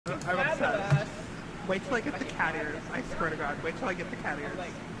I'm upset. Wait till I get the cat ears. I swear to God. Wait till I get the cat ears.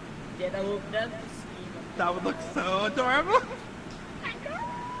 That would look so adorable.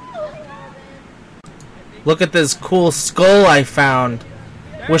 Look at this cool skull I found.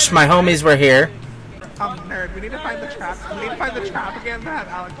 Wish my homies were here. Nerd, we need to find the trap. We need to find the trap again to have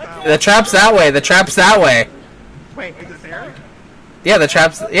Alex out. The trap's that way. The trap's that way. Wait, is it there? Yeah, the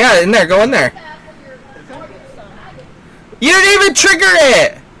trap's... Yeah, in there. Go in there. You didn't even trigger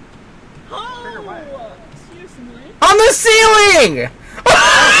it! Trigger what? On the ceiling!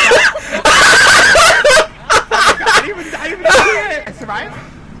 I didn't even see it! I survived?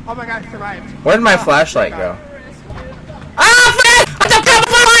 Oh my God, I survived. Where'd my flashlight go? Ah, frick!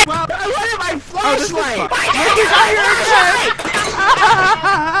 Well, Where's my flashlight?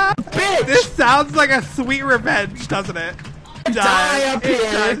 Bitch! This sounds like a sweet revenge, doesn't it? It Die up It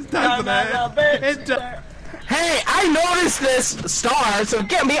here. does, doesn't it? It does. Hey, I noticed this star, so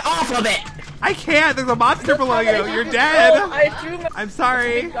get me off of it! I can't. There's a monster below you. You're dead. I'm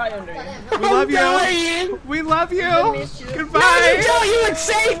sorry. We love you. We love you. Goodbye. I told you would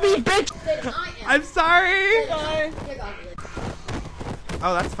save me, bitch! I'm sorry.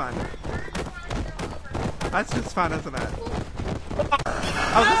 Oh, that's fun. That's just fun, isn't it?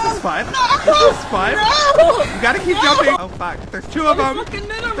 Oh, this is fun. This is fun. You gotta keep jumping. Oh, fuck. There's two of them.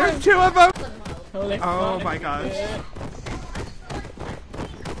 There's two of them. Oh, my gosh.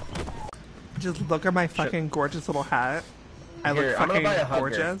 Just look at my fucking gorgeous little hat. I look fucking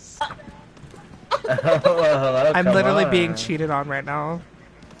gorgeous. Hello, I'm literally being cheated on right now.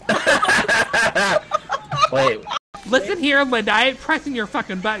 Wait. Listen here, Linda. I ain't pressing your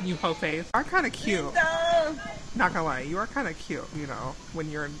fucking button, you hoe face. You are kind of cute. Not gonna lie, you are kind of cute, you know, when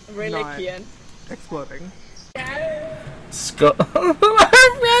you're not exploding. Skull. Our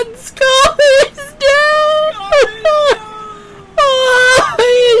friend Skull is dead! Oh,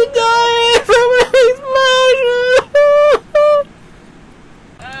 he died from an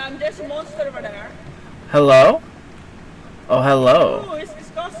explosion! There's a monster over there. Hello? Oh, hello. Oh, it's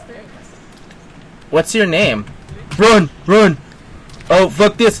disgusting. What's your name? Run! Run! Oh,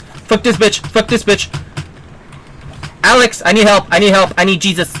 fuck this! Fuck this bitch! Fuck this bitch! Alex, I need help! I need help! I need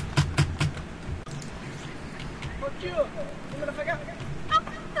Jesus! Fuck you! You motherfucker!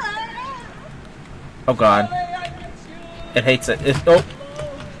 Oh god. It hates it. Oh.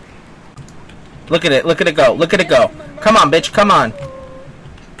 Look at it. Look at it go. Look at it go. Come on, bitch. Come on.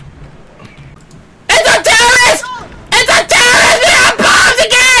 It's a terrorist! It's a terrorist! We have bombs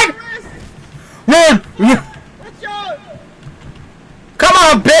again! Run! Come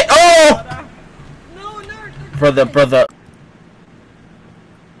on, bitch! Oh! Brother.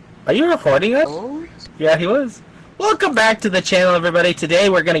 Are you recording us? Oh? Yeah, he was. Welcome back to the channel, everybody. Today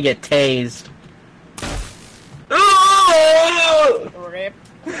we're gonna get tased.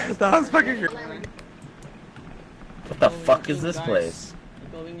 That was fucking great. What the fuck is this place?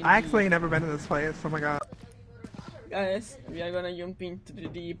 I actually never been to this place. Oh my god. Guys, we are gonna jump into the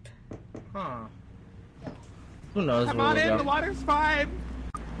deep. Huh. Who knows Come where on we're in, going. the water's fine.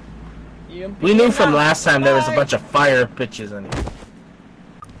 We knew from last time there was a bunch of fire bitches in here.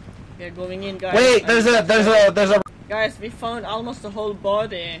 We are going in, guys. Wait, there's a. Guys, we found almost the whole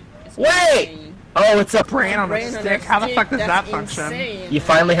body. It's Wait! insane. Oh, it's a Brain on a stick. How the fuck does that function? Insane. You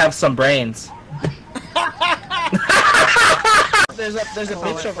finally have some brains. There's a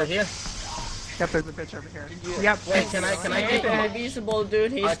bitch over here. Yep, there's a bitch over here. Yep. Wait, can I get The him? invisible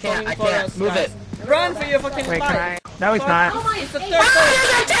dude, he's I coming can't. for us. Move guys. it. Run for your fucking Wait, life. can I? No, he's not. It's the third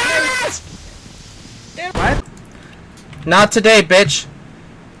What? Not today, bitch.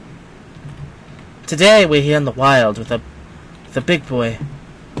 Today we're here in the wild with a big boy.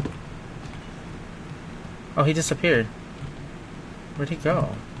 Oh, he disappeared. Where'd he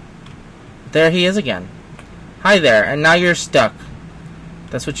go? There he is again. Hi there, and now you're stuck.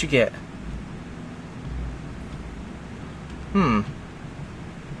 That's what you get.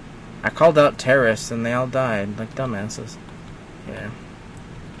 I called out terrorists and they all died like dumbasses. Yeah.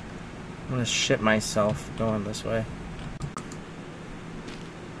 I'm gonna shit myself going this way.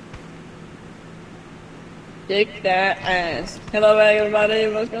 Kick that ass. Hello everybody,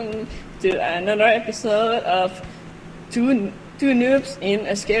 welcome to another episode of two noobs in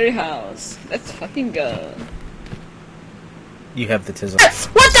a scary house. Let's fucking go. You have the tizzle.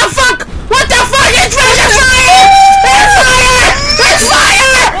 What the fuck? What the fuck? It's fire! It's fire! It's fire!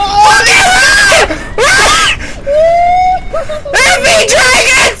 There's me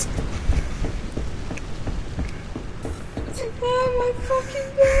dragons! Oh my fucking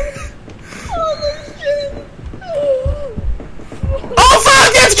god. Oh my shit. Oh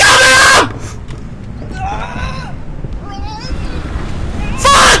fuck! It's coming up!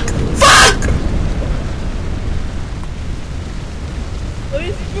 Fuck!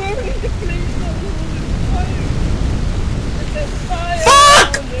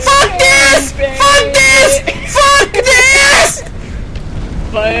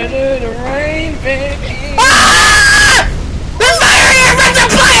 Fire to the rain, baby. Ah! There's fire here! Press the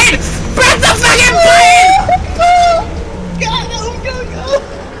plane! Press the fucking plane! Go!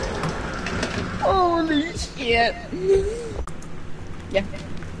 Holy shit. Yeah.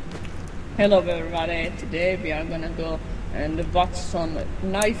 Hello everybody. Today we are gonna go and watch some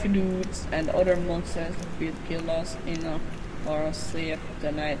knife dudes and other monsters that will kill us in a horror sleep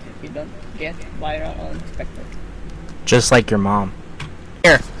tonight if we don't get viral on TikTok. Just like your mom.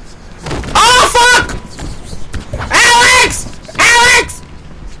 Here. Oh fuck! Alex! Alex!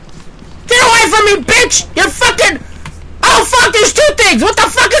 Get away from me, bitch! You're fucking... Oh fuck, there's two things! What the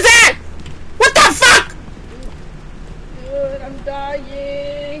fuck is that? What the fuck? Dude, I'm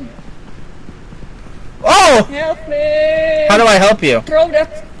dying. Oh! Help me! How do I help you?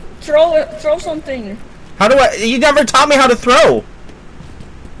 Throw something. How do I... You never taught me how to throw.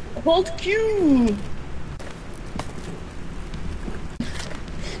 Hold Q.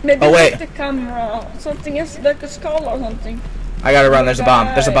 Maybe Oh, wait. the camera. Something is like a skull or something. I gotta run, there's a bomb.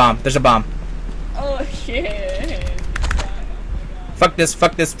 There's a bomb. There's a bomb. Oh shit. Fuck this,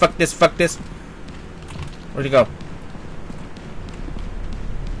 fuck this, fuck this, fuck this. Where'd he go?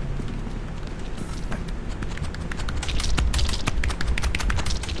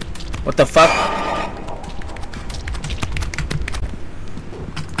 What the fuck?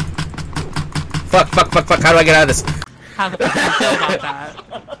 Fuck, fuck, fuck, fuck. How do I get out of this? How the fuck do you feel about that?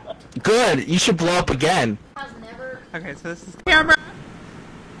 Good. You should blow up again. Okay, so this is camera.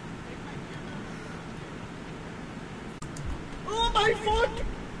 Oh my fuck.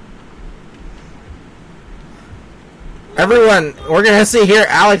 Everyone, we're gonna see here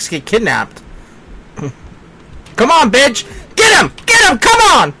Alex get kidnapped. Come on, bitch! Get him! Get him! Come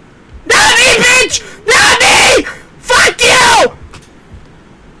on! Not me, bitch! Not me! Fuck you!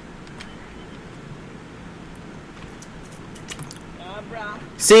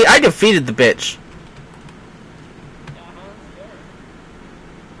 See, I defeated the bitch.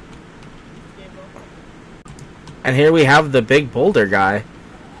 And here we have the big boulder guy.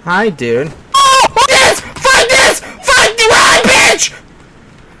 Hi, dude. Oh! This! Fight this! Fight the run, bitch!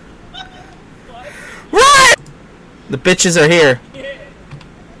 Run! The bitches are here.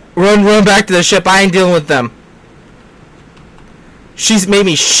 Run, run back to the ship. I ain't dealing with them. She's made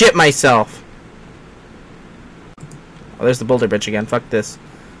me shit myself. Oh, there's the boulder bitch again. Fuck this.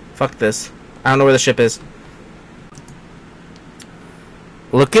 Fuck this. I don't know where the ship is.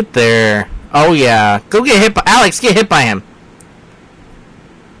 Look at there. Oh yeah. Go get hit by Alex, get hit by him.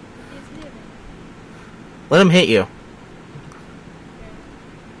 Let him hit you.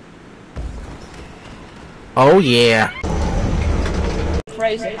 Oh yeah.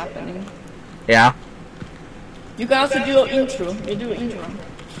 Crazy happening. Yeah. You can also do an intro. You do an intro.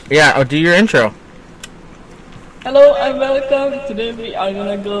 Yeah, oh, do your intro. Hello and welcome. Today we are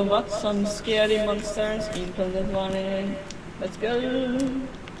gonna go watch some scary monsters in Planet One. Let's go.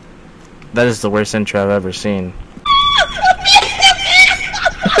 That is the worst intro I've ever seen.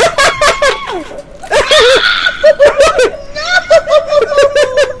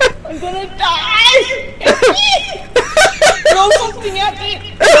 I'm gonna die! Throw something at it!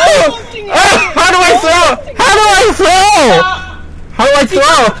 Throw something at it! How do I throw? How do I throw? How do I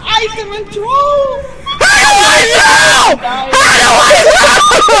throw? Item and throw! How do I throw? How do I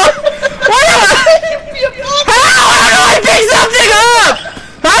throw? How do I pick something up?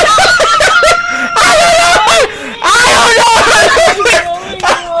 I don't know!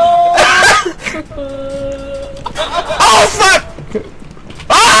 Oh fuck!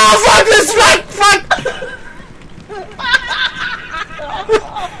 Oh fuck this! Fuck! Fuck!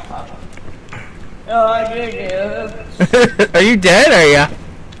 Oh, I can't get up. Are you dead? Are ya?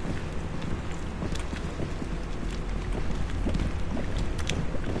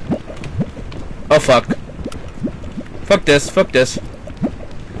 Oh fuck! Fuck this! Fuck this!